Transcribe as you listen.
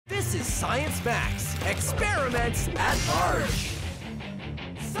This is Science Max, experiments at large.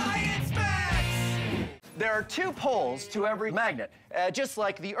 Science Max! There are two poles to every magnet, just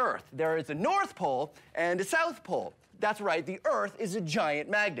like the Earth. There is a North Pole and a South Pole. That's right, the Earth is a giant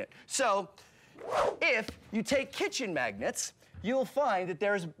magnet. So, if you take kitchen magnets, you'll find that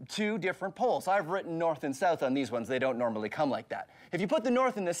there's two different poles. I've written north and south on these ones. They don't normally come like that. If you put the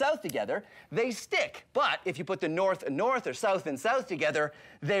north and the south together, they stick. But if you put the north and north or south and south together,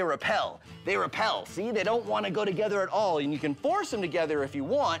 they repel. They repel, see? They don't want to go together at all. And you can force them together if you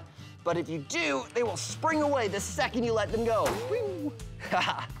want, but if you do, they will spring away the second you let them go.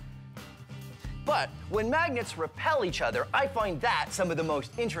 But when magnets repel each other, I find that some of the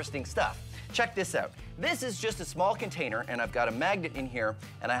most interesting stuff. Check this out. This is just a small container, and I've got a magnet in here,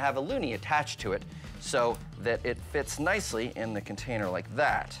 and I have a loonie attached to it so that it fits nicely in the container like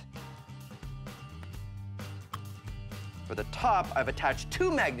that. For the top, I've attached two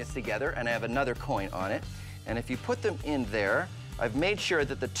magnets together, and I have another coin on it. And if you put them in there, I've made sure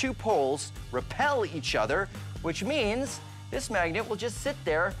that the two poles repel each other, which means this magnet will just sit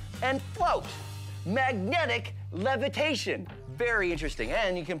there and float. Magnetic levitation. Very interesting.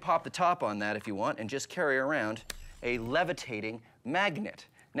 And you can pop the top on that if you want and just carry around a levitating magnet.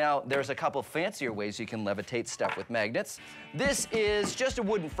 Now, there's a couple fancier ways you can levitate stuff with magnets. This is just a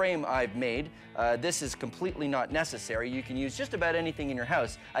wooden frame I've made. This is completely not necessary. You can use just about anything in your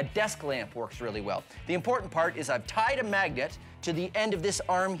house. A desk lamp works really well. The important part is I've tied a magnet to the end of this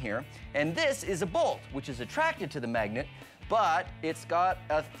arm here, and this is a bolt, which is attracted to the magnet, but it's got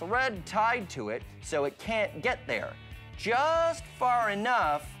a thread tied to it, so it can't get there. Just far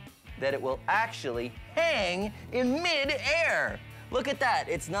enough that it will actually hang in mid-air. Look at that.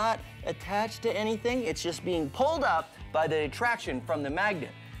 It's not attached to anything. It's just being pulled up by the attraction from the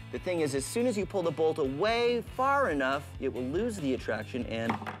magnet. The thing is, as soon as you pull the bolt away far enough, it will lose the attraction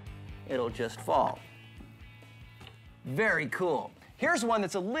and it'll just fall. Very cool. Here's one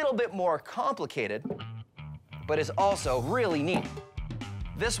that's a little bit more complicated, but is also really neat.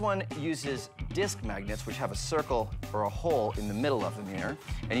 This one uses disc magnets, which have a circle or a hole in the middle of them here.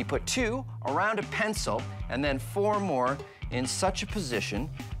 And you put two around a pencil and then four more in such a position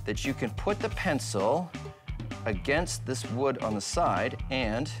that you can put the pencil against this wood on the side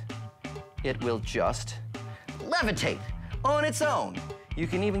and it will just levitate on its own. You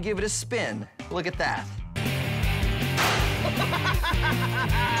can even give it a spin. Look at that.